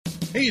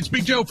Hey, it's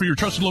Big Joe for your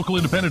trusted local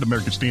independent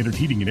American Standard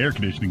heating and air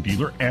conditioning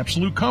dealer,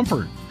 Absolute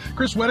Comfort.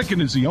 Chris Wedekin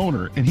is the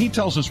owner, and he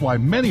tells us why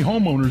many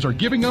homeowners are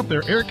giving up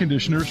their air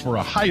conditioners for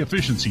a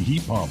high-efficiency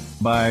heat pump.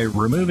 By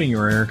removing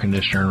your air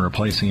conditioner and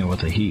replacing it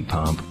with a heat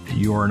pump,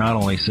 you are not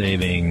only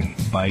saving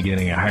by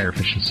getting a higher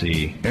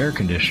efficiency air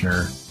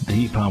conditioner, the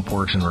heat pump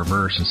works in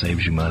reverse and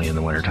saves you money in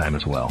the wintertime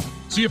as well.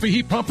 See if a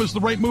heat pump is the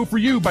right move for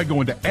you by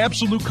going to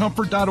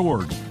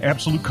AbsoluteComfort.org.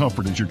 Absolute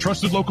Comfort is your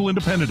trusted local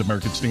independent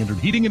American Standard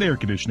heating and air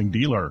conditioning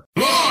dealer.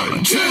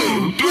 1,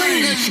 2, 3,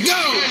 let's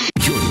go!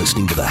 You're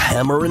listening to the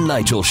Hammer and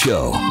Nigel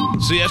Show.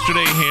 So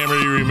yesterday, Hammer,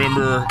 you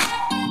remember,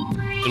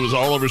 it was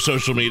all over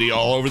social media,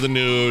 all over the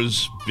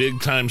news,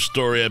 big-time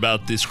story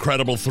about this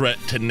credible threat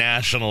to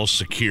national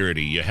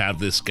security. You have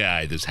this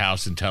guy, this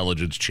House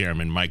Intelligence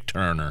Chairman, Mike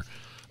Turner,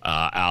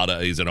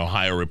 he's an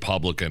Ohio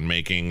Republican,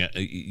 making,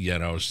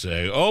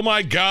 say, oh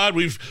my God,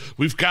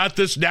 we've got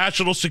this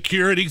national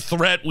security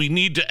threat. We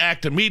need to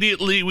act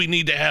immediately. We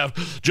need to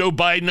have Joe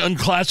Biden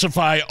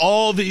unclassify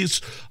all these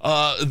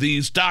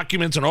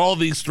documents and all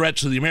these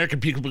threats so the American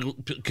people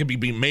can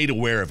be made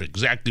aware of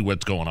exactly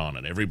what's going on.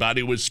 And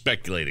everybody was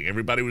speculating.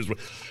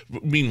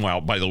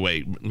 Meanwhile, by the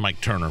way,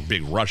 Mike Turner,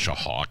 big Russia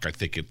hawk. I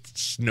think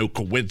it's no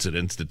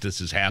coincidence that this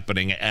is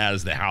happening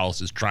as the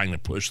House is trying to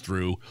push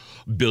through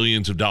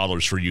billions of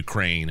dollars for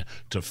Ukraine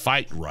to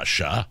fight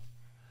Russia.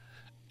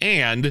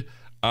 And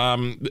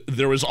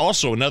there was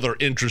also another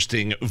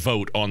interesting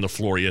vote on the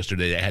floor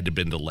yesterday that had to have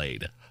been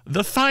delayed.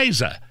 The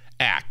FISA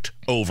Act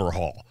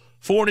overhaul.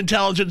 Foreign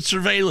Intelligence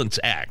Surveillance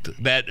Act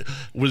that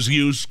was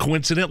used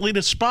coincidentally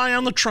to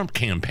on the Trump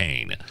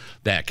campaign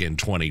back in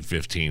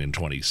 2015 and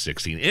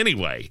 2016.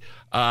 Anyway,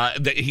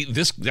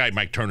 this guy,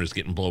 Mike Turner, is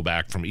getting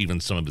blowback from even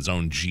some of his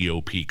own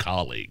GOP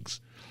colleagues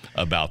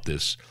about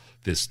this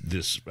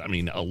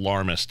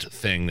alarmist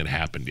thing that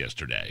happened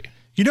yesterday.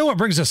 You know what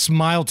brings a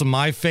smile to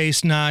my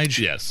face, Nige?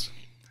 Yes.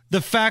 The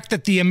fact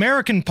that the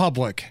American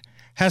public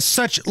has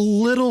such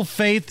little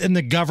faith in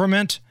the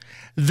government.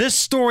 This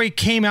story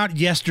came out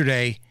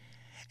yesterday,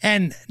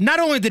 and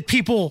not only did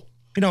people,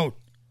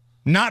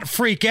 not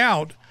freak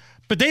out,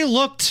 but they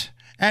looked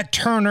at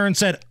Turner and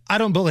said, I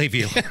don't believe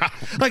you.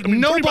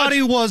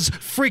 Nobody was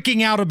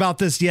freaking out about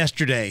this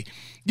yesterday.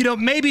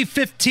 Maybe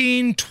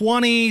 15,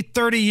 20,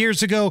 30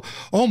 years ago,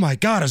 oh my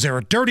God, is there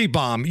a dirty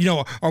bomb?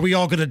 Are we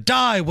all going to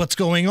die? What's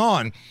going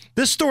on?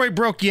 This story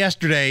broke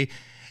yesterday,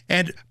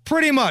 and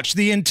pretty much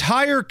the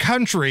entire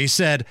country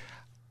said,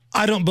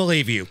 I don't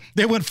believe you.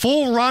 They went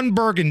full Ron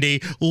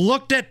Burgundy,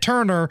 looked at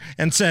Turner,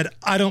 and said,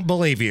 I don't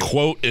believe you.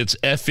 Quote, it's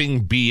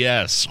effing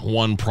BS,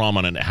 one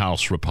prominent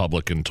House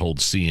Republican told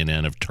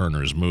CNN of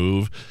Turner's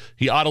move.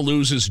 He ought to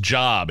lose his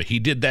job. He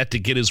did that to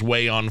get his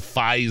way on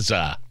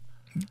FISA.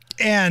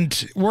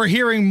 And we're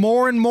hearing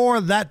more and more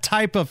of that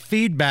type of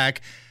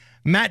feedback.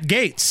 Matt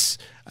Gaetz,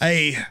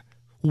 a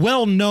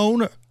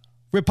well-known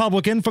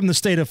Republican from the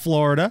state of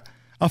Florida,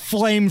 a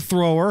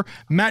flamethrower.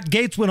 Matt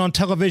Gaetz went on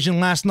television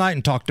last night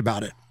and talked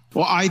about it.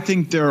 Well, I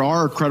think there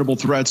are credible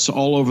threats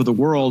all over the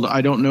world.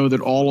 I don't know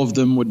that all of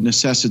them would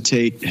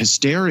necessitate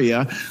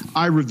hysteria.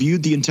 I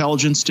reviewed the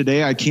intelligence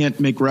today. I can't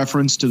make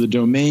reference to the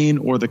domain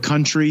or the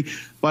country,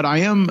 but I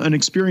am an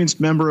experienced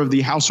member of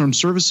the House Armed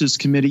Services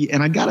Committee,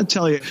 and I got to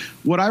tell you,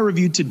 what I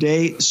reviewed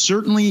today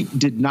certainly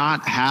did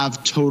not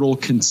have total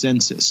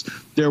consensus.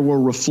 There were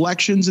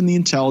reflections in the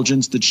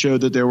intelligence that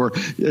showed that there were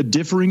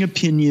differing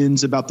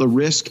opinions about the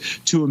risk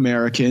to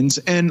Americans,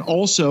 and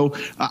also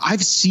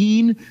I've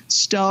seen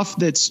stuff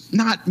that's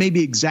not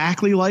maybe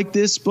exactly like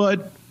this,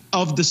 but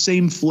of the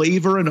same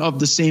flavor and of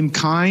the same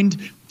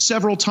kind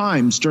several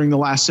times during the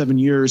last 7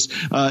 years.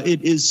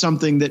 It is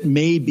something that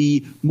may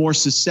be more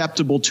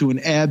susceptible to an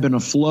ebb and a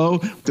flow.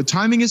 The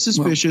timing is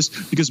suspicious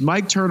because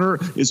Mike Turner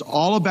is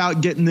all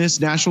about getting this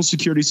national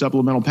security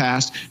supplemental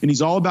passed, and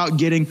he's all about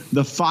getting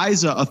the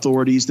FISA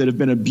authorities that have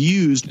been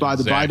abused by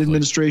the Biden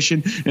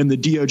administration and the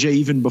DOJ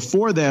even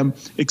before them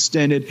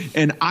extended.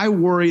 And I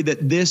worry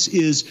that this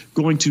is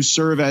going to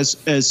serve as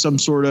some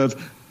sort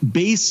of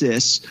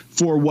basis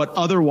for what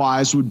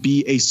otherwise would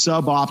be a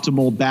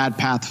suboptimal bad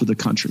path for the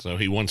country. So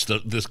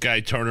this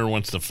guy Turner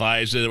wants the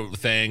FISA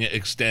thing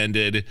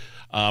extended.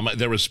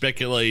 There was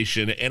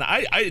speculation, and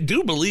I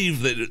do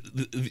believe that,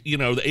 the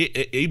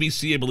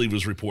ABC, I believe,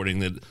 was reporting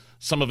that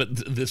some of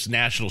it, this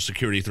national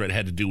security threat,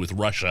 had to do with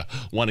Russia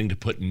wanting to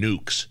put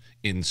nukes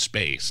in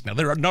space. Now,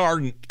 there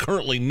are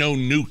currently no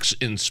nukes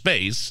in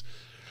space.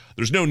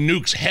 There's no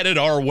nukes headed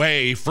our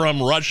way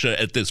from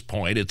Russia at this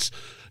point.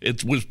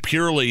 It was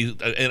purely,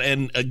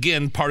 and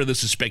again, part of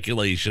this is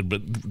speculation,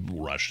 but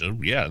Russia,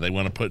 they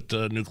want to put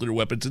nuclear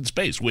weapons in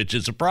space, which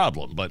is a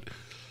problem. But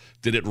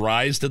did it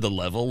rise to the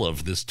level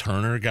of this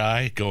Turner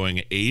guy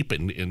going ape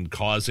and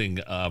causing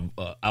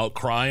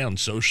outcry on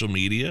social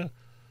media?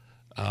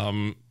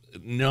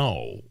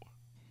 No,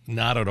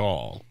 not at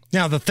all.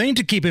 Now, the thing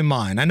to keep in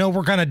mind, I know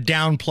we're kind of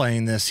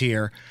downplaying this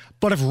here,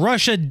 but if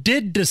Russia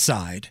did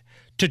decide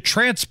to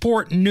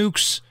transport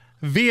nukes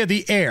via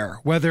the air,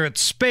 whether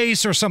it's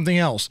space or something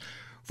else,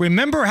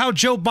 remember how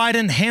Joe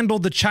Biden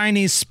handled the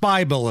Chinese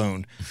spy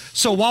balloon.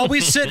 So while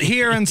we sit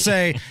here and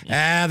say,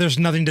 there's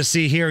nothing to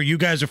see here, you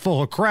guys are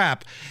full of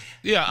crap.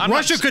 Yeah,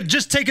 Russia could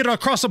just take it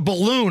across a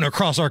balloon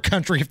across our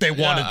country if they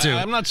wanted to.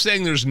 I'm not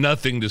saying there's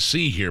nothing to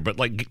see here, but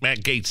like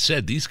Matt Gaetz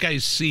said, these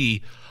guys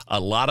see a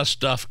lot of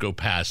stuff go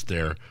past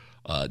their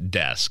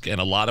desk,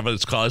 and a lot of it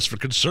is cause for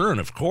concern,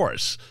 of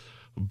course.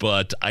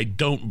 But I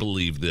don't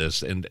believe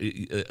this. And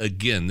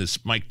again,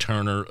 this Mike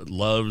Turner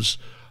loves,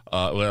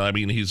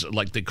 he's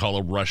like they call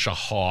a Russia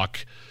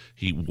hawk.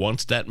 He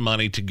wants that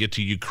money to get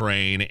to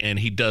Ukraine, and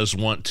he does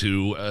want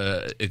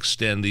to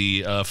extend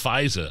the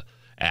FISA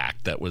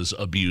Act that was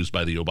abused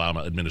by the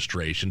Obama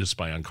administration to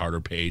spy on Carter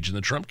Page and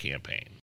the Trump campaign.